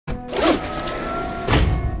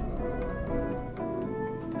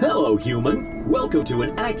Hello, human. Welcome to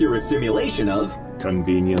an accurate simulation of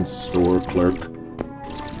convenience store clerk.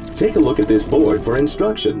 Take a look at this board for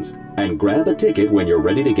instructions and grab a ticket when you're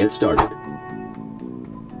ready to get started.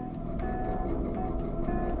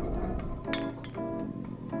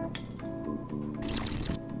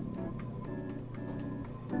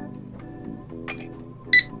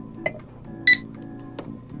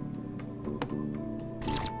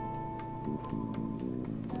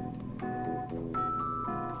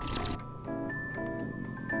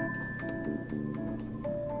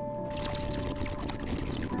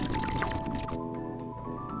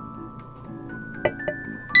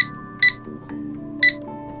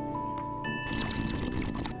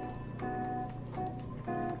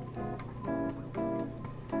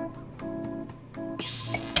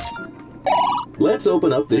 Let's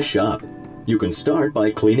open up this shop. You can start by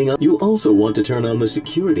cleaning up. You'll also want to turn on the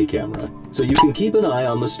security camera so you can keep an eye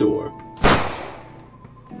on the store.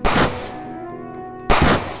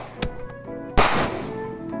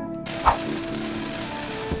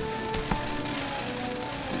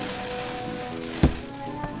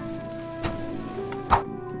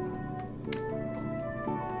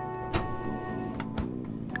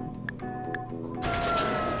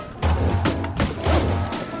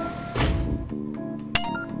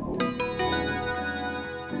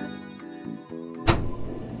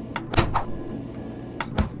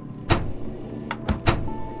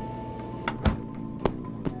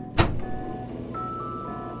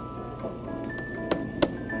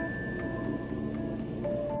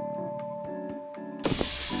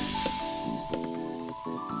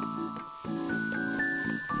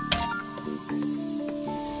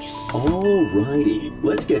 Alrighty,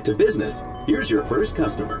 let's get to business. Here's your first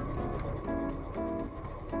customer.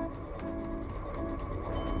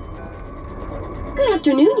 Good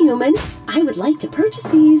afternoon, human. I would like to purchase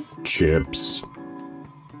these Chips.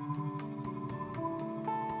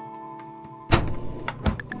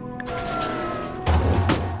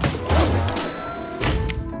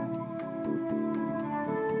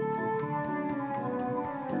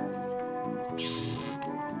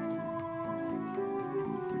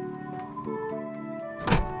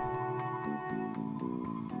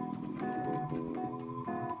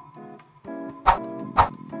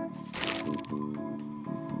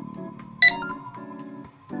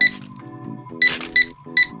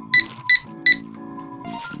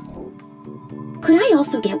 Could I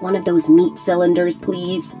also get one of those meat cylinders,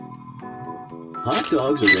 please? Hot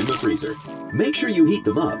dogs are in the freezer. Make sure you heat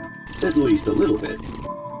them up, at least a little bit.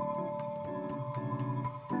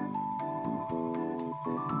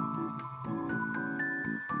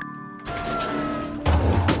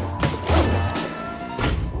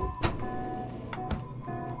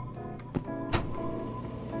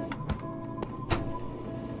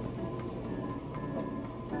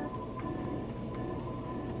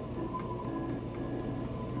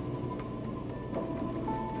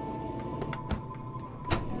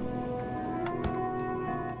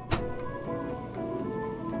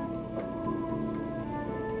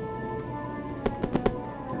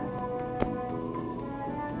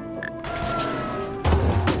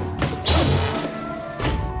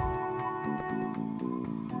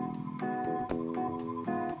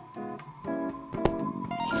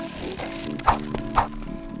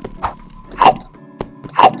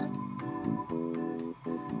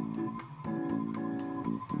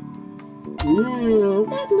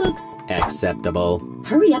 That looks Acceptable.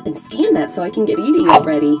 Hurry up and scan that so I can get eating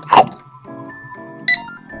already.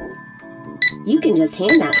 You can just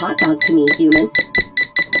hand that hot dog to me, human.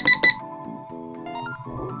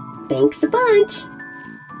 Thanks a bunch.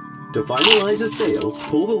 To finalize a sale,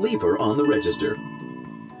 pull the lever on the register.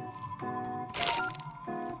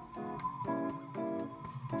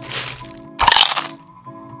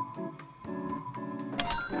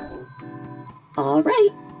 All right,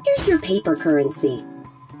 here's your paper currency.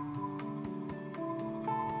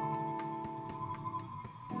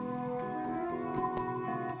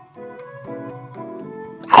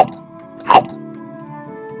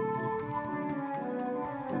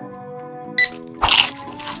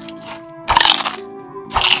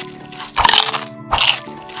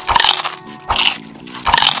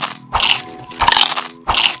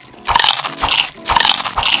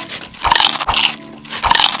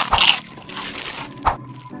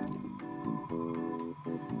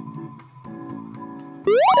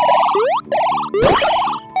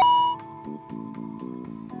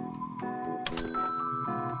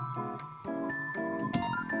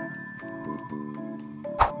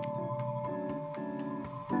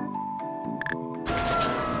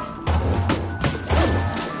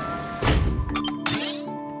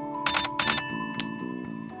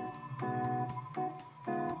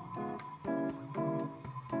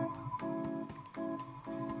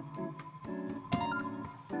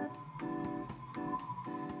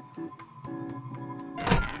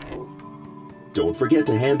 Don't forget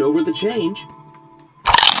to hand over the change.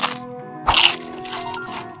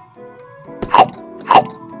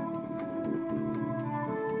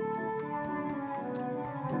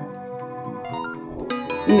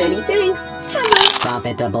 Many thanks. Have a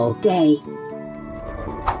profitable day.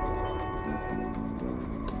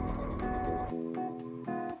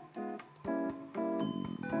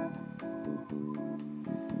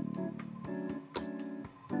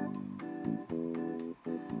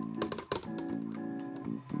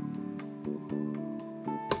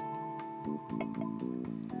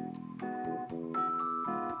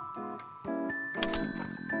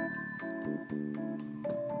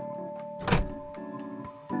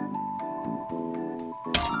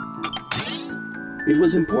 It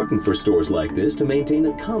was important for stores like this to maintain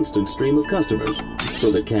a constant stream of customers, so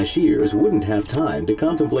that cashiers wouldn't have time to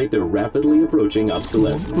contemplate their rapidly approaching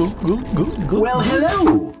obsolescence. Well,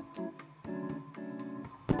 hello!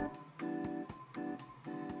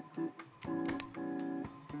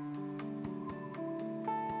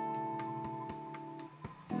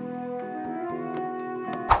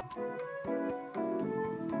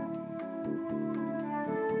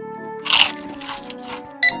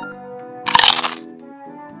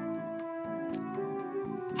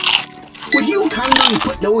 Would you kindly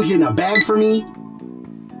put those in a bag for me?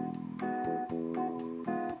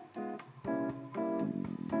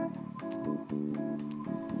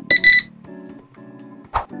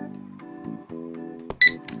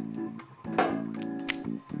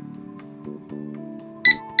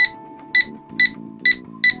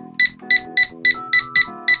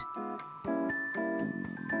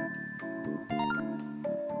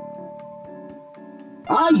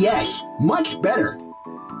 Ah, yes, much better.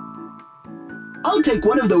 I'll take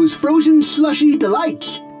one of those frozen slushy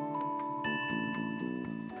delights.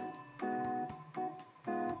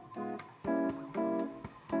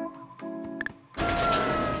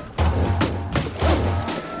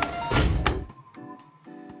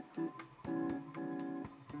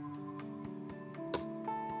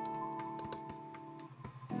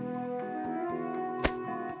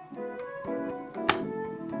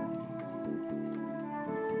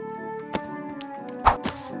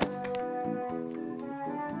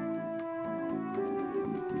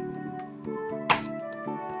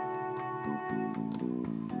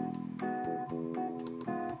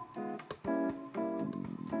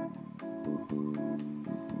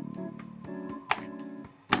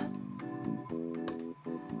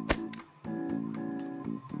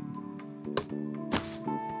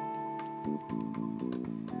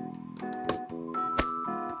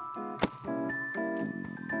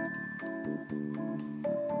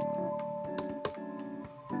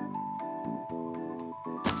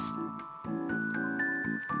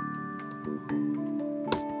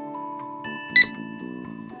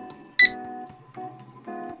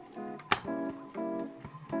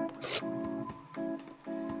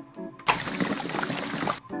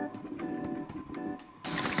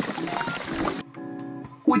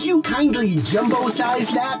 Would you kindly jumbo-size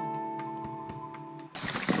that?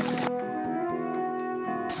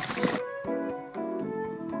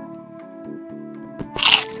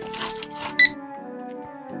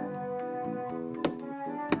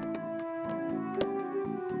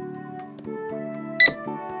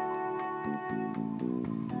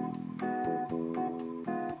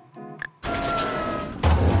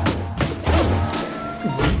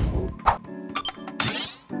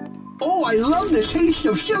 Oh, I love the taste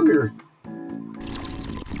of sugar!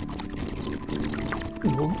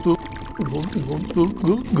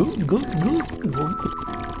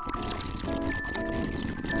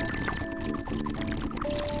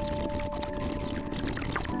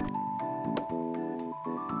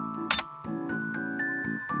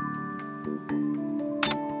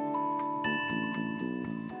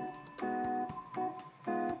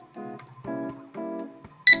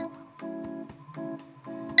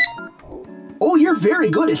 Oh, you're very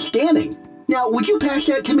good at scanning. Now, would you pass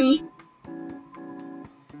that to me?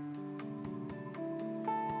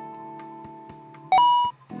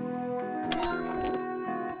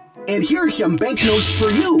 And here's some banknotes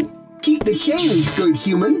for you. Keep the change, good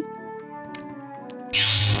human.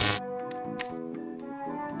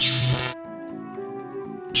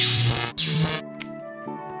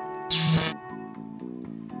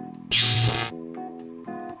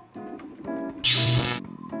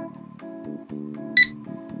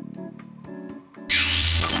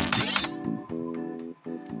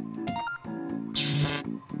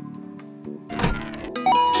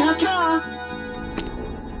 Ta-ta!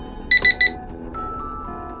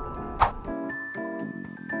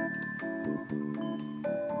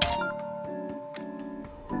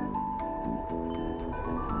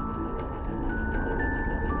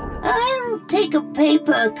 I'll take a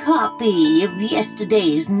paper copy of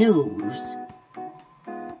yesterday's news.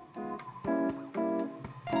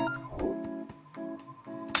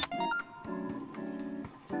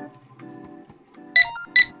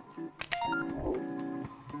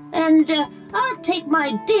 And I'll take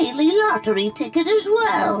my daily lottery ticket as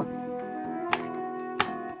well.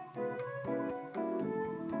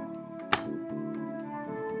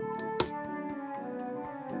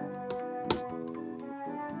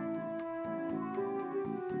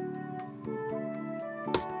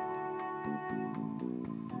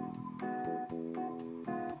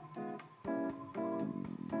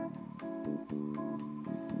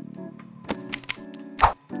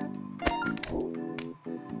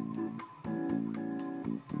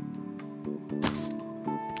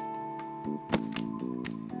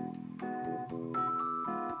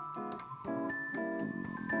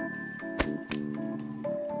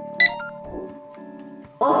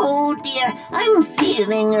 Oh dear, I'm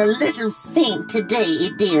feeling a little faint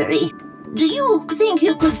today, dearie. Do you think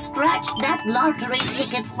you could scratch that lottery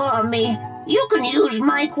ticket for me? You can use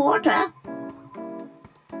my quarter.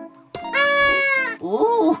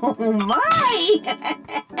 Oh my!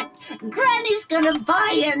 Granny's gonna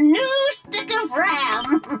buy a new stick of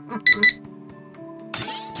RAM.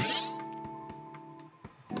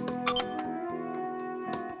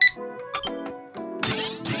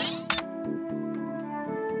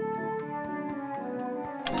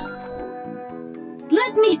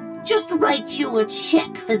 Let me just write you a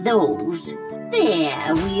check for those.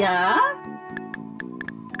 There we are.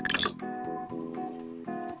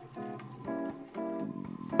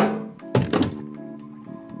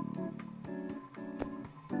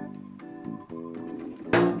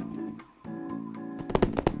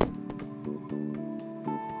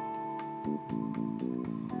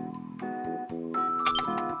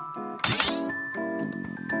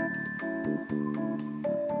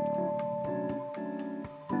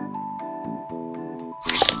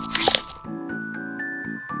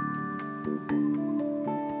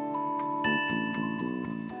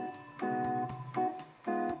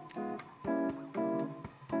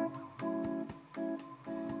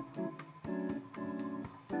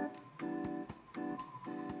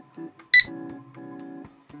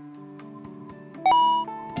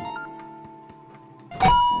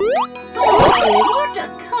 Oh, what a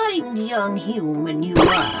kind young human you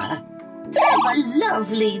are. Have a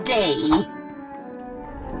lovely day.